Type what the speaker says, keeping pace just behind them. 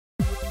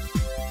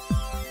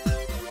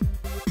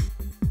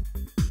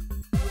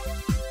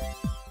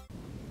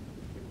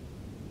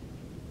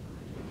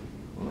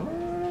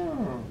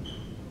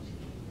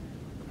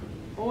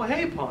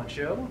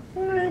Poncho.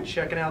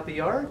 Checking out the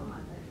art?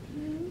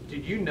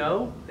 Did you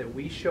know that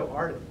we show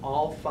art at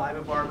all 5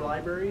 of our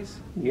libraries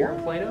here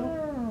in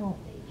Plano?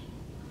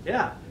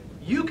 Yeah,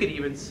 you could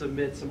even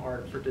submit some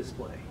art for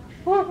display.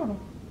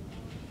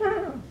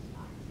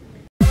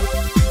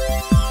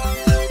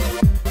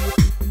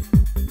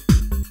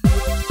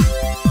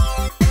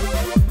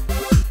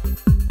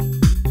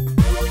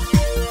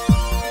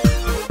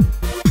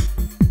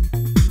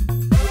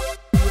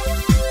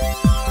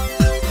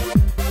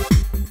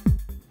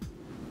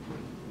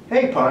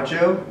 Hey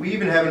Poncho, we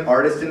even have an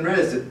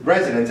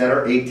artist-in-residence at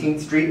our 18th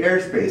Street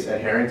AIRSpace at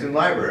Harrington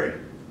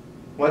Library.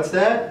 What's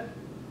that?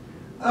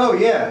 Oh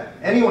yeah,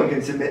 anyone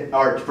can submit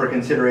art for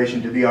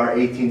consideration to be our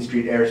 18th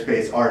Street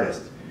AIRSpace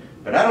artist.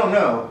 But I don't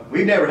know,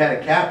 we've never had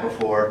a cat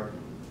before.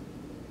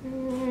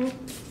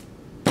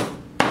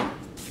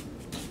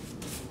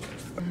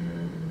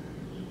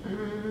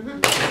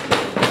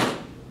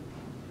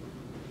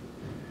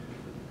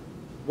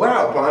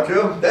 Wow,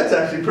 Poncho, that's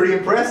actually pretty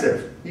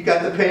impressive. You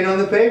got the paint on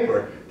the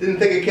paper. Didn't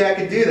think a cat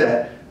could do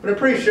that, but I'm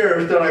pretty sure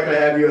we're still not going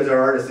to have you as our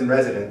artist in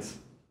residence.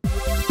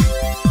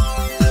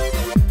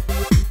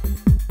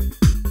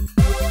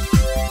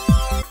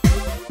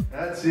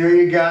 Let's see what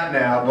you got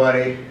now,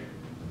 buddy.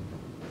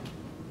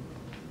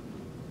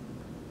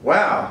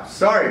 Wow,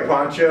 sorry,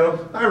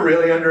 Poncho. I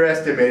really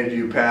underestimated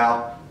you,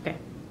 pal.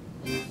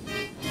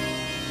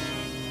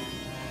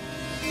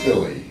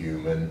 Silly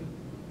human.